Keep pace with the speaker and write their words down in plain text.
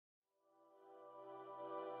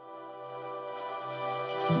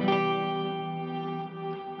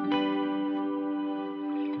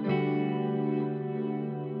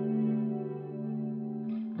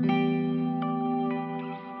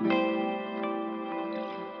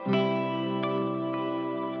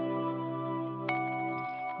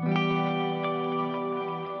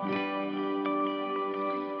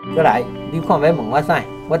过来，你看要问我啥，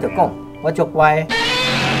我就讲，我足乖。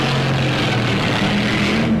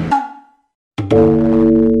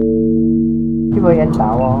去无烟头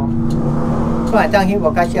哦，看来当去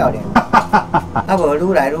无较少年，啊无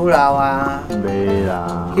愈来愈老啊。没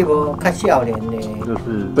啦，去无较少年咧。就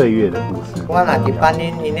是岁月的故事。我若一般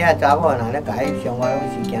因遐查某若咧甲伊上，我拢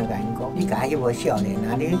是惊甲因讲，你甲伊无少年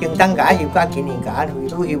啊，你平当甲伊翕，甲今年甲伊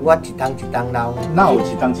翕，愈翕我一当一当老。那有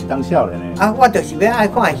一当少年呢？啊，我就是要爱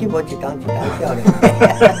看伊翕无一当少年。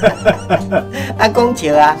啊，讲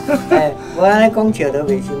笑啊，无安尼讲笑都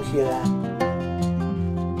袂收息啊。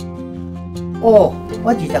哦，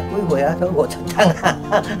我20几岁啊，都50当啊，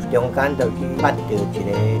中间就去捌到一个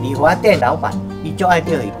理发店老板，伊足爱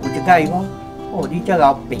钓鱼，有一摆伊讲，哦，你这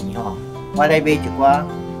老变吼，我来买一寡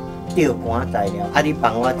钓竿材料，啊，你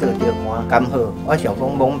帮我做钓竿，刚好，我想讲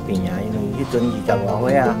罔变啊，因为迄阵20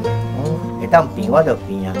外岁啊，会当变我就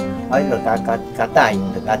变啊，我就甲答应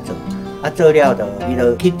就甲做，啊做了就伊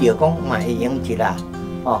就去钓讲嘛会用一啦，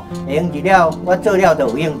哦，会用一了，我做了就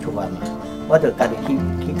有兴趣啊嘛。我就家己去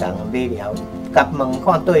共买了，甲问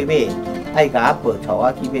看对买，啊伊甲我报错，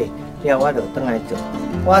我去买，了我就转来做。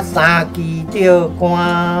我3支钓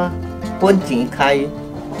竿本钱开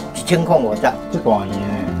1050，这大鱼呢？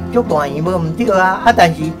足大鱼无毋对啊！啊，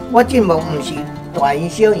但是我进无毋是大鱼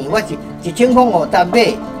小鱼，我是1050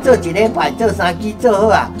买，做一礼拜做3支做好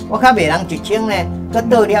啊，我较袂人1000呢，佮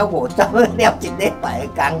倒了50了一礼拜的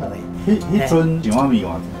工落。迄阵一碗面偌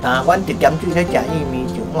济？啊，阮一点水咧食薏米，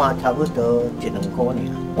一碗差不多1-2块尔。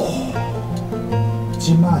哦，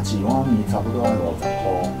即马一碗面差不多要50块。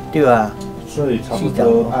对啊。所以差不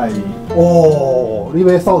多爱哦，你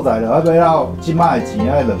买素材就要买到即马的钱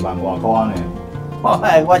要2万多块呢。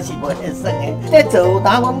我是无咧算的，这做有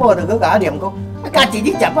当阮某就去甲我念讲，啊，家己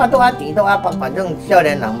你食饱倒啊甜倒啊饱，反正少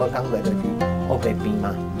年人无工课就是学白变嘛。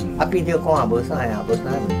啊，变钓竿也无啥啊，无啥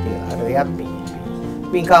问题啊，就遐变。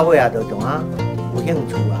变到尾啊，就从啊有兴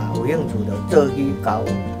趣啊，有兴趣就做去教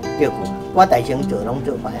钓具。我大成做拢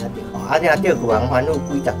做牌啊钓，啊这钓具行翻有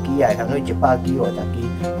几十支啊，翻有100支、50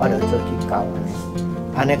支，我就做去教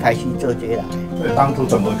安尼开始做这来。所以当初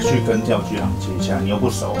怎么去跟钓具行接洽？你又不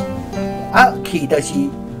熟。啊，器就是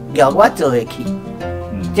要我做的器，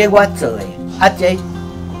这我做的，啊这，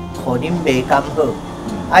互恁卖咁好，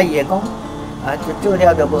啊伊会讲，啊就做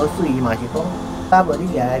了就无水嘛是讲，啊无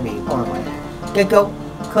你也来卖看卖，结果。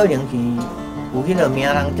可能是有迄个名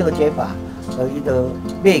人做这法，就伊就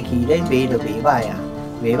买去咧卖就袂歹啊，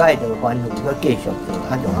袂歹就反复搁继续做，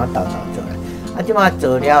啊从啊斗做来，啊即马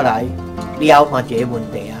做了来料看一个问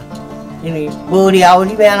题啊，因为无料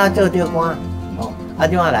你要安怎做钓竿？哦，啊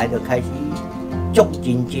即马来就开始足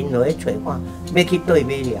认真落去找看，要去对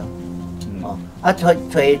买料，哦，啊找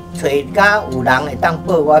甲有人会当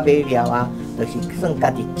报我买料啊，就是算家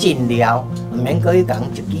己进料，毋免搁去共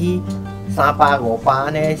一支。300、500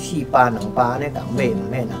安尼，400、200安尼共买，毋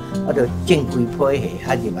免啦。我就正规配合，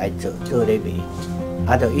啊入来做咧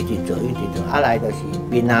卖，啊就一直做，啊来就是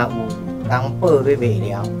面若有人报要卖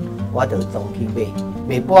了，我就总去卖，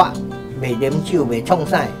卖半，卖啉酒，卖创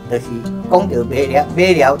啥，就是讲着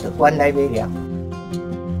卖了就管来买了。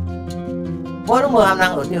我拢无含人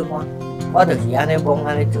学钓竿，我就是安尼摸，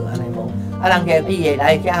安尼做，安尼摸。啊，人家伊会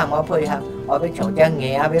来遮和我配合，我要像只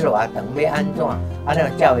鱼啊，要偌长，要安怎，安尼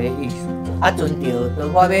照伊意思。啊，船钓，就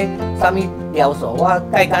我要啥物料数，我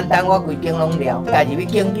介简单，我规间拢料，家己要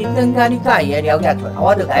经济，等甲你介意的了解出来，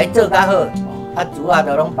我就甲伊做较好。啊，主啊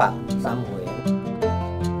都拢绑3回。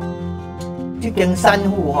这间产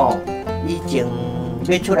妇吼，以前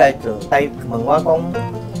要出来做，来问我讲，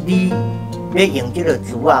你要用这个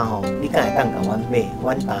竹啊吼，你敢会当甲阮买？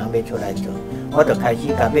阮当要出来做，我就开始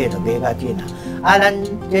甲买，就买较紧啦。啊，咱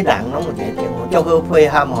这人拢有一个情况，足好配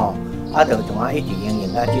合吼。啊，就从啊一直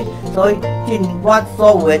用较紧，所以我所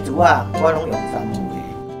有的竹啊，我拢用3回。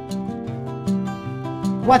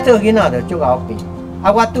我做囡仔就足后边，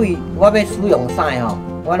啊，我要使用啥吼，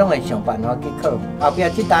我拢会想办法去考。后壁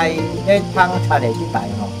这台咧捧插的这台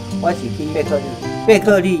吼，我是去贝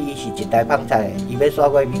克利，伊是一台捧插的，伊要刷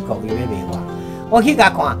过美国，伊要卖我。我去甲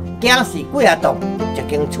看，惊死几啊栋，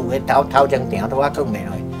一间厝的头前顶都我放袂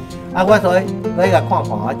落去。啊，我所以我甲看，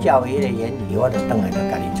我教伊的原理，我就转来就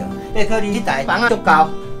家己做。贝克利迄台房啊足高，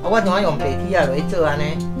啊我怎啊用白铁啊落去做安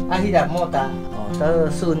尼？啊，迄台莫达哦，都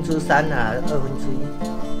3/4啊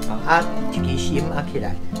，1/2，啊一支芯啊起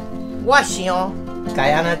来。我想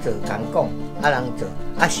该安怎做，讲讲，啊人做，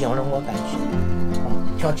啊想拢我家己想。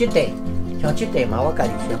像即块嘛，我家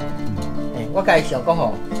己想。我家己想讲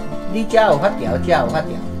吼，你遮有发条，遮有发条，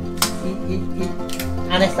伊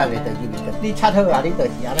安尼塞袂到入去，你插好啊，你就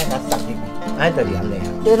是安尼甲塞入去，安尼就黏咧啊。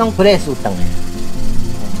这拢不咧输长诶。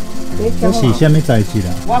这是啥物材质啊？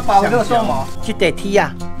我包肉松毛，即块铁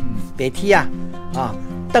啊，白铁啊，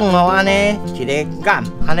断好安尼一个杆，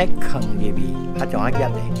安尼藏入去，啊将啊夹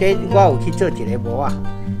咧。这我有去做一个帽啊，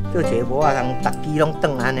通逐支拢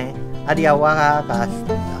断安尼，啊了我甲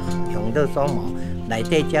用肉松毛，内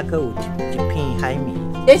底则佫有一片海绵。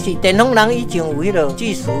这是电风人以前有迄个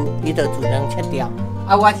技术，伊就自动切掉。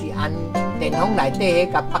啊，我是按电风内底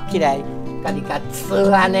迄甲拍起来。家己甲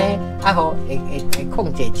搓安尼，啊好会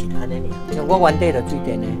控制住安尼尔。因为我原底就水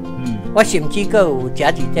电的，我甚至佫有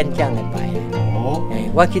甲级电匠的牌的。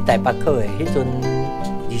我去台北考的，迄阵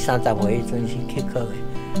20-30岁，迄阵是去考的。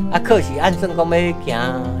啊，考试按算讲要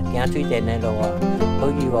行水电的路啊，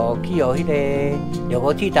好去迄个六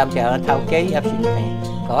五铁站条头家叶新平，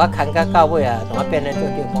甲我牵到尾啊，让我变咧做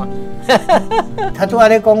钓竿。他拄仔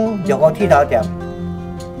咧讲六五铁头条，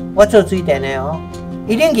我做水电的哦，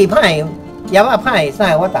伊冷气歹用。叶仔歹会使，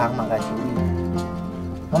我逐项嘛甲修理，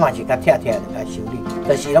我嘛是甲拆就甲修理，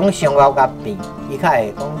就是拢上高甲变，伊较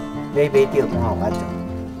会讲买钓竿互我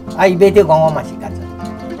做，啊伊买钓竿我嘛是甲做，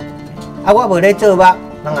啊我无咧做肉，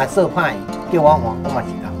人也说歹叫我换，我嘛是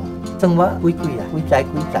甲换，算我几啊，几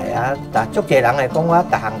在啊，但足侪人会讲我逐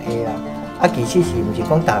项会啦，啊其实是毋是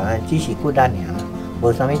讲逐项，只是骨力尔，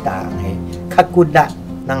无啥物逐项会，较骨力，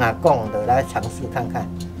人也讲就来尝试看看。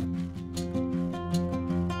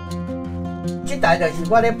这台就是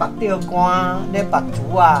我咧绑钓竿、咧绑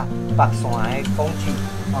竹啊、绑线的工具，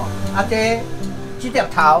这粒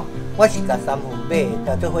头我是甲3分买，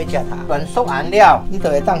叫做火车头，全束颜料，你就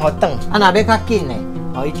会当互断。啊，若要较紧的，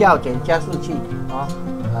伊才有一个加速器，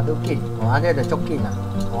愈紧，这就足紧啦，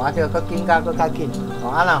这佫紧甲佫较紧，若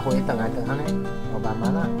回断来断安尼，慢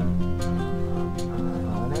慢啊，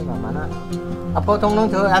安尼慢慢啊，普通拢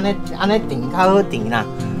做安尼定较好定啦。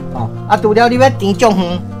除了你要填足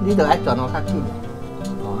远，你就爱转较紧，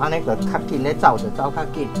安尼就较紧咧走较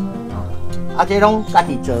紧，这拢家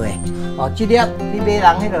己做的，这粒你买人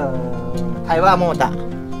迄个台湾莫达，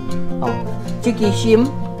这支芯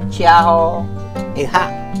车好会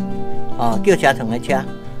合，叫车床的车，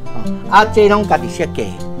这拢家己设计，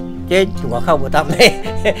这外口无当买，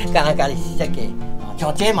家己设计。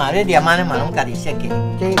像这嘛，你念安尼嘛，拢家己设计。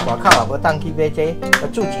这外口也无当去买这，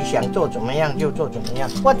自己想做怎么样就做怎么样。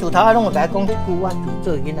我自头啊，拢有甲伊讲一句，我自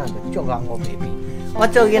做囡仔就足红我白皮。我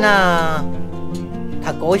做囡仔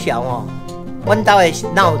读国小哦，阮兜的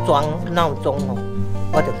闹钟哦，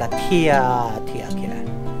我就甲贴起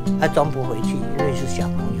来，装不回去，因为是小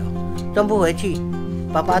朋友，装不回去。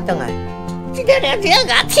爸爸回来，这个两只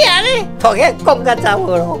甲贴咧，同样讲甲走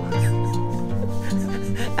咯。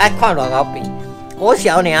看偌后边。我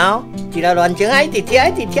小鸟一个乱情一直贴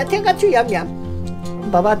到嘴炎炎。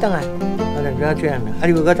爸爸回来，不要这样了，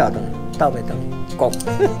你要搁走倒袂倒？讲，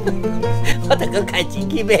我就搁开钱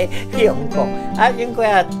去买去用讲，应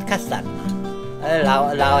该啊较瘦嘛。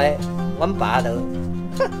老的，阮爸就，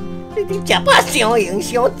你食饱伤用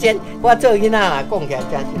伤贱。我做囡仔啦，讲起来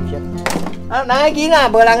真新鲜。人个囡仔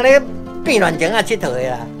无人咧变乱情佚佗的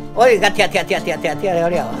啦，我就甲贴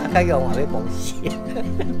了，较用也要讲死。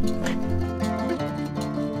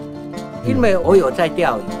因为我有在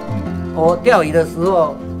钓鱼，我钓鱼的时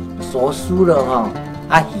候锁输了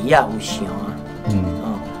鱼啊有翔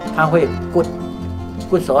它会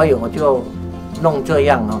骨所以我就弄这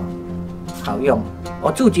样好用。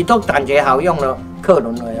我自己都感觉好用了，客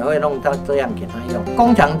人也会弄到这样给他用。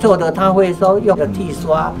工厂做的他会说用个剃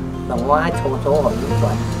刷，让我爱搓互伊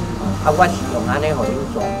转，我是用安尼互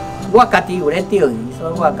伊转。我家己有咧钓鱼，所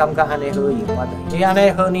以我感觉安尼好用，你安尼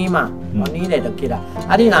好捏嘛，捏咧就起来。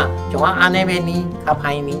你若像我安尼要捏，较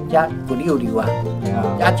歹捏，才不溜溜啊。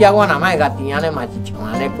只我若莫甲甜安尼嘛是像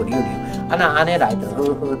安尼不溜溜，若安尼来就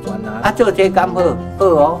好转啊。做这敢好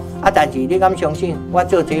哦，但是你敢相信，我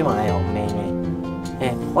做这嘛会互骂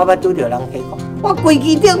呢？我捌拄着人客讲，我规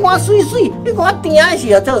支钓竿水水，你看我甜的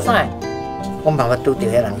时候做啥？我嘛捌拄着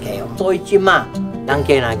迄人客哦，所以即马人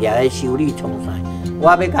客若举来修理创啥？我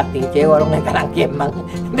要甲甜这，我拢会甲人家问，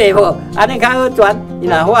袂无？安尼较好转。伊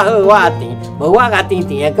若画好，我也甜；无我甲甜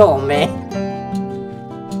的，搁互骂。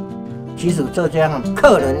其实做这样，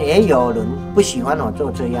客人也有人不喜欢我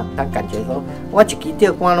做这样，他感觉说我一支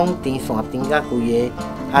钓竿拢甜线甜甲规个，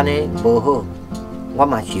安尼无好。我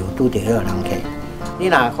嘛是有拄着迄个人客。你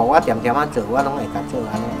若互我点点做，我拢会甲做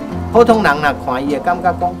安尼。普通人若看伊会感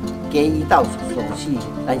觉讲，加以到所需，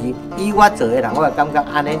但是以我做的人，我感觉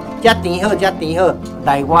安尼，遮甜好，遮甜好，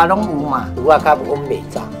内外拢有嘛，我较稳袂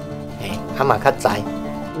走，嘿，嘛较知。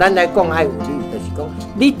咱来讲爱有理，就是讲，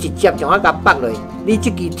你直接将我甲绑落，你这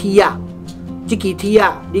支铁啊，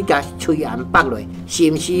你甲喙沿绑落，是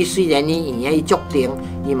毋是？虽然你圆的足定，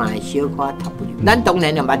伊嘛会小可插不入。咱当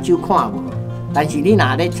然用目睭看无，但是你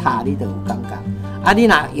若咧插，你就有感觉。啊，你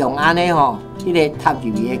若用安尼吼，迄个插入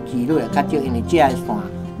去的几率较少，因为这个线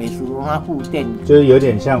袂输它固定，就是有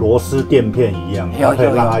点像螺丝垫片一样，它可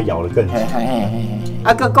以让它咬得更紧。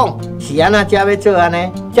啊，佮讲是安那，才要做安尼，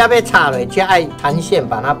才要插落，才爱缠线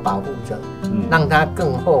把它保护着，让它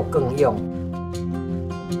更厚更用。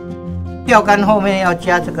钓竿后面要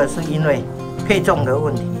加这个，是因为配重的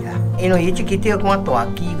问题啦。因为伊这支钓竿大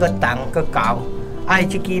支佮重佮高，啊，伊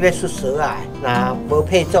这支要出蛇啊，若无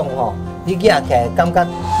配重吼，你举起来感觉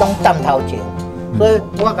拢担头前，所以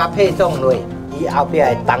我甲配重落，伊后壁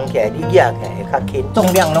会重起来，你举起来会较轻，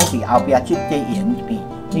重量拢伫后壁这个圆边，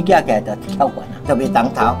你举起来就跳悬啊，就袂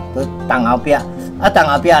重头，就重后壁，啊重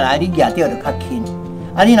后壁来你举到就较轻，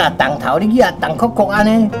啊你若重头，你举重曲曲安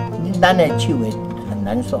尼，咱的手会很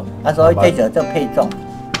难受，啊所以这就做配重，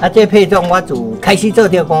啊这配重我自开始做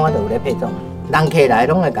钓竿我就有咧配重，人客来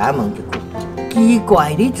拢会甲我问一句，奇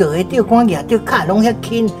怪你做的钓竿举钓卡拢遐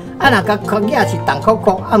轻。啊，若甲壳举是重曲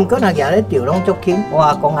曲，啊，毋过若举咧钓拢足轻。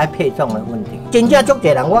我讲爱配重的问题，真正足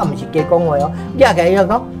侪人，我毋是假讲话哦。举起来伊就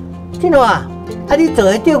讲，真话啊，你做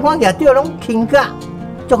的钓竿举钓拢轻甲，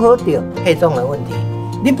足好钓，配重的问题。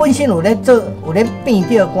你本身有咧做，有咧变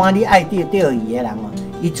钓竿，你爱钓钓鱼的人哦，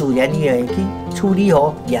伊自然伊会去处理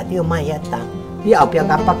好，举钓卖遐重。你后壁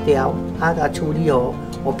甲绑掉，啊，甲处理好，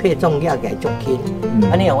我配重举起来足轻。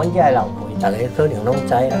安尼阮遮的老婆，大家可能拢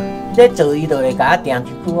知啦。这做伊就会甲我定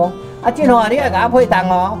一句哦，啊，今话你要甲我配重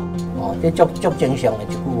哦，哦，这足正常的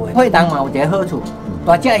一句话。配重嘛有一个好处，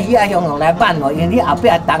大只鱼啊用来挽哦，因为你后壁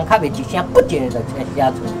重较袂一声，不一下就写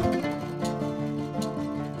出。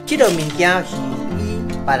这个物件是以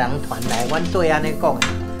别人传来，阮对安尼讲的，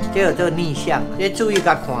这叫做逆向。这注意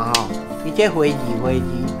甲看吼，伊这回字，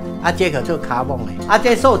啊，这叫做卡网的，啊，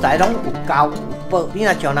这素材拢有高有薄，你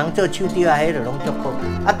若像人做手钓啊，迄个拢足薄。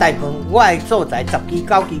啊，大部分我的素材10支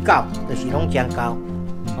9支9，就是拢真高，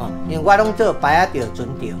哦，因为我拢做白啊钓、准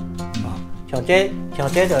钓，哦，像这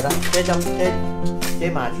就啦，这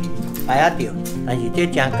嘛是白啊钓，但是这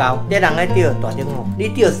真高，这人咧钓大顶哦，你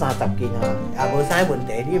钓30斤啊，也无啥问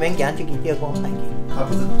题，你免惊这支钓竿歹去。它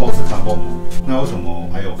不是都是卡泵吗？那为什么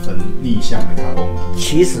还有分逆向的卡泵？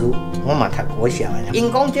其实我嘛读国小的，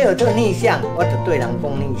因讲这有这个逆向，我就对人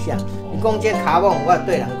讲逆向；因讲这卡泵，我就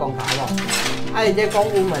对人讲卡泵。啊，伊这讲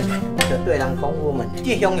乌门，我就对人讲乌门。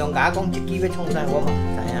这向阳甲我讲一支要创啥，我嘛唔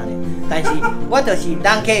知影咧。但是我就是人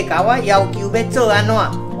客甲我要求要做安怎，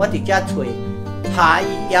我直接找下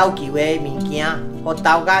伊要求的物件，互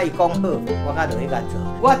豆甲伊讲好，我甲就去甲做。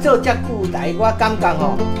我做遮久来，我感觉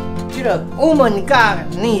吼。这个乌门甲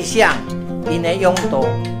逆向，因的用途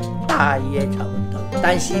大约差不多。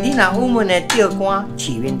但是你若乌门的钓竿，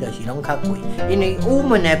市面就是拢较贵，因为乌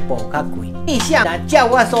门的布较贵。逆向啦，照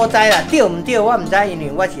我所知啦，钓唔钓我唔知，因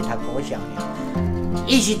为我是读国小的。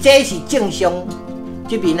伊是这是正常，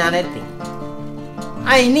这边安尼定。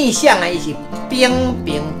爱逆向啊，伊是平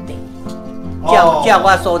平定。照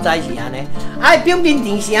我所知是安尼。爱平平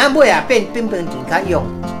定是安尾啊变平平定较用，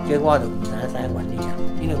这我就唔知啥原理啊。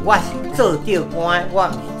因为我是做钓竿，我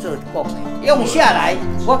唔是做讲的。用下来，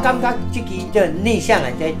我感觉这支这逆向的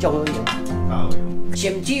这足好用。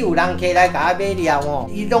甚至有人客来甲我买了哦，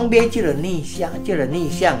伊拢买这个逆向，的，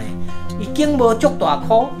伊经无足大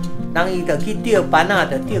箍，人伊就去钓班啊，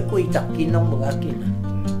就钓几10斤拢无要紧啊，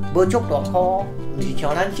无足大箍，唔是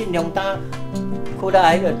像咱进龙担，去到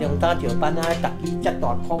迄个龙担钓班啊，10支遮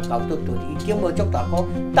大箍搞嘟嘟，伊经无足大箍，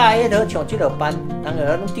带迄套像这个班，人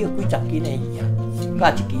个拢钓几10斤的鱼啊。甲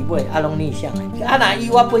一支尾啊，拢逆向的。啊，若以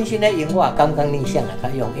我本身咧用，我感觉逆向的较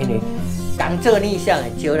用，因为刚做逆向的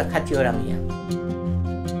少啦，较少人用。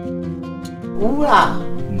有啦，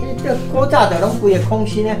这古早就拢规个空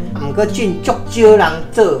心咧，毋过进足少人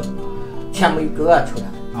做纤维格啊出来，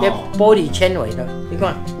这玻璃纤维的，你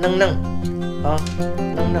看软软，哦，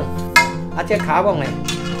软软。啊，这卡网的，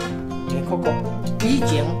硬酷酷。以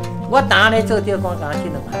前我打咧做钓竿，打这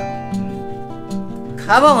2项，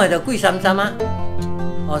卡网的就贵3啊。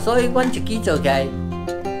哦，所以阮一支做起来，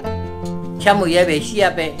纤维也袂死啊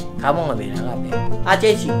白，卡网也袂人啊白。啊，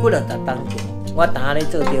这是骨了当做，我当咧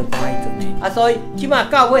做钓竿迄阵的。啊，所以即马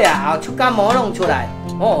到尾啊，后出甲毛弄出来，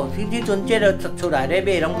哦，迄阵这个出来咧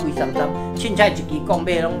买拢贵3，凊彩一支讲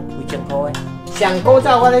买拢几千块的。上古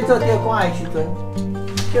早我咧做钓竿的时阵，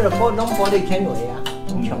这个拢玻璃纤维啊，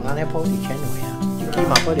拢像安尼玻璃纤维啊，这个支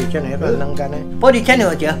嘛玻璃纤维个冷干的。玻璃纤维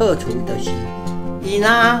有一个好处就是，伊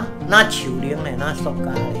那树龄的，那塑胶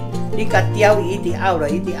的，你甲钓伊一直拗落，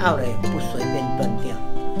一直拗落，不随便断掉。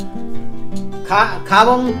卡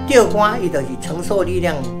网钓竿，伊就是承受力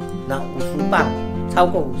量，那50磅，超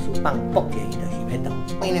过50磅，绑起伊就是要动。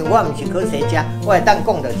因为我毋是科学家，我会当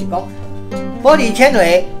讲就是讲，玻璃纤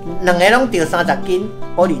维两个拢钓30斤，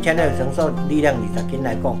玻璃纤维承受力量20斤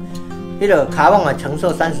来讲，迄个卡网啊承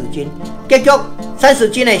受30斤，结局30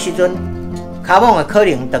斤的时阵，卡网啊可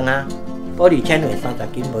能长啊，玻璃纤维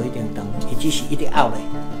30斤无一定长，伊只是一直拗咧，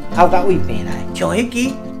拗到胃病来，像迄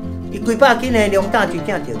支伊几百斤的龙胆真正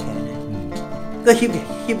钓起来咧，佮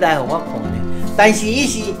翕来互我看咧，但是伊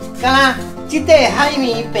是敢若即块海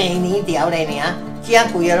绵病黏条咧尔，遮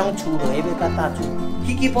规个拢粗落要甲搭住，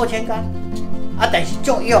迄支保鲜竿。啊，但是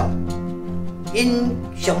足用，因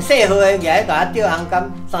上细号的也甲我钓红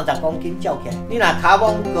竿30公斤照起来。你若卡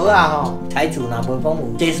网钩啊吼，材质若无讲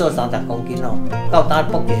有接受30公斤哦，到当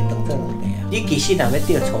绑起当做两块啊。你其实若要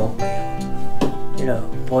钓粗货哦，迄个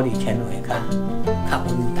玻璃纤维较稳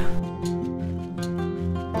当。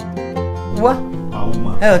有啊，有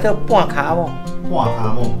嘛？还有这半卡网，半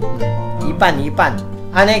卡网，一半一半，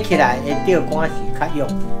安尼起来的钓竿是较用，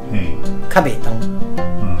较袂长。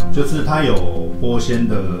就是它有玻纤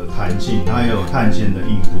的弹性，它也有碳纤的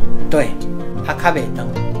硬度。对，它较袂长。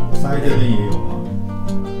塞这边也有吗？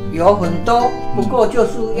有很多，不过就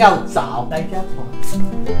是要找来遮看。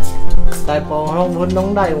大部分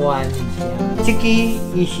拢内湾尔，这支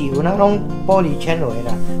伊是有那种玻璃纤维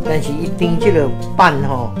啦，但是伊钉这个板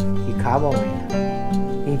吼是卡网的啦，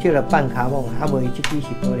钉这个板卡网，啊无伊这支是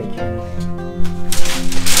玻璃纤维。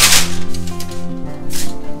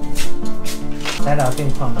来老店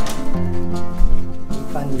看嘛，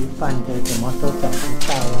一半的怎么都找不到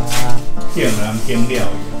啊！店人订料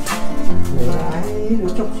伊。无啦，迄个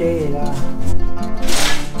足济啦。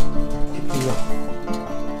这支哦，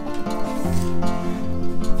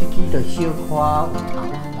这支就小可有头，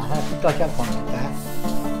来，到遮看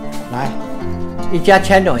来，伊只纤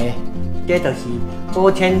维，这就是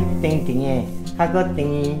玻纤甜甜的，它个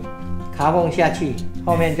甜卡网下去。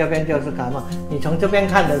后面这边就是卡网，你从这边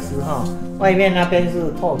看的时候，外面那边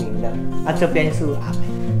是透明的，啊这边是暗的。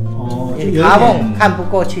哦，卡网看不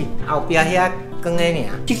过去，后边遐光的尔。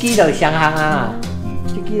这支就双行啊，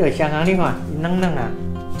这支就双行，你看，软软啊，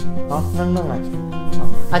哦，软软啊。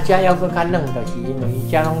啊，这要搁较软，就是因为伊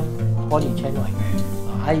这拢玻璃纤维，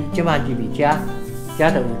啊，伊即摆入去这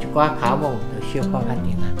就有一寡卡网，就小可较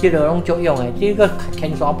甜啊。这个拢足用的，这个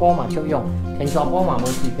天线布嘛足用，天线布嘛无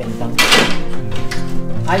随便当。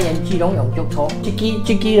啊，原枝拢用足粗，这支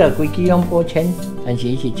就规支拢玻纤，但是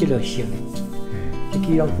伊是这个色的，这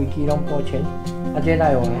支拢规支拢玻纤。啊，这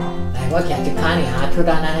来话，来我徛一骹尔，出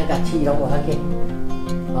单咱迄甲刺拢无要紧，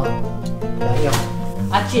好，来用。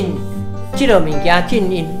啊，这个物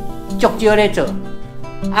件因足少咧做。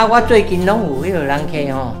啊，我最近拢有迄个人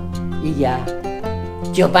客吼，伊也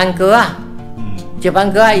石斑哥啊，石斑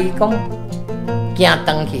哥啊，伊讲行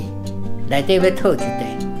东去，内底要套一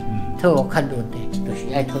块，套较润的。就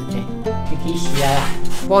是爱套这，这支是啊，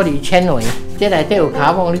玻璃纤维，这内底有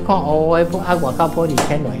卡网，你看乌乌的，啊外口玻璃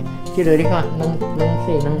纤维，这个你看软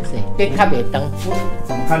细，这较袂长。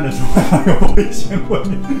怎么看得出来它有玻璃纤维？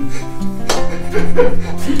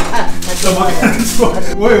怎么看得出来？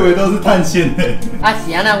我以为都是碳纤的。啊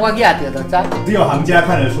是啊，那我去钓就知。只有行家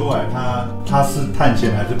看得出来，它是碳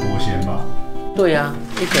纤还是玻纤吧？对啊，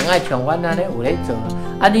一定爱像阮安尼有咧做，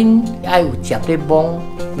啊恁爱有接咧摸。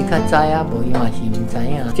你较知啊，无伊嘛是毋知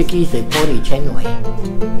影。这支是玻璃纤维，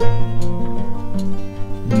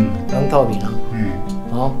拢透明哦。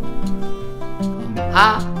哦，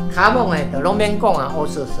啊，卡网的就拢免讲啊，乌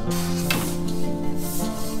色色。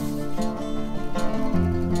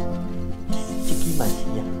这支嘛是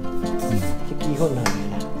啊，这支混合的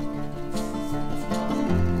啦。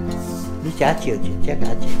你遮照一，遮甲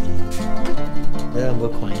照一，你无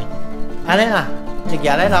看啊？安尼啊。你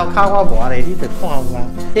徛咧楼骹，我磨咧，你就看有啊。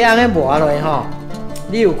你安尼磨落吼，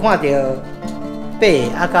你有看到白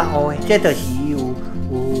啊甲乌的，这就是有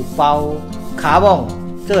包卡网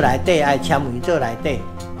做内底，爱纤维做内底，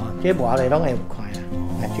哦，这磨咧拢会有看啦。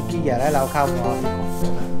啊，这支徛咧楼骹磨，你看。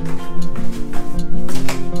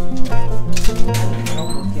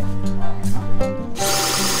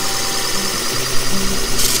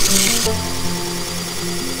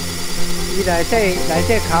伊内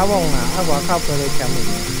底卡网啊，啊外口玻璃纤维。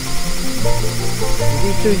你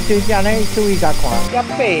最安尼注意甲看，遮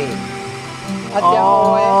白，啊遮乌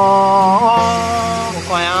的。哦，有看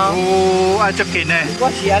啊？有，啊足近呢。我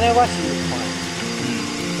是安尼，我是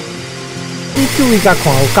你注意甲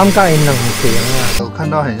看，有感觉因两条啊。我看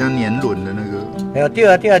到很像年轮的那个。哎呦，对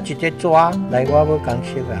啊对啊，一个抓来，我要讲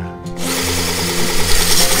色啊。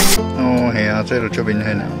哦，系啊，这就足明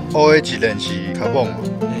显啊。黑的一链是卡蹦嘛，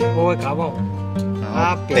黑的卡蹦，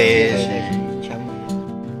啊，白是枪。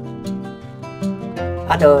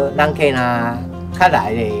啊，就人客若较来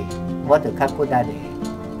咧，我就较骨力咧，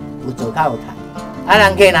有做较有赚。啊，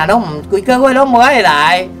人客若拢唔规个月拢无爱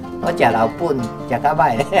来，我食老本，食较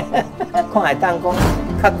歹咧。看会当讲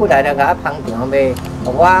较骨力咧，甲我捧场卖，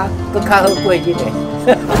互我搁较好过日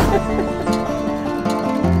咧。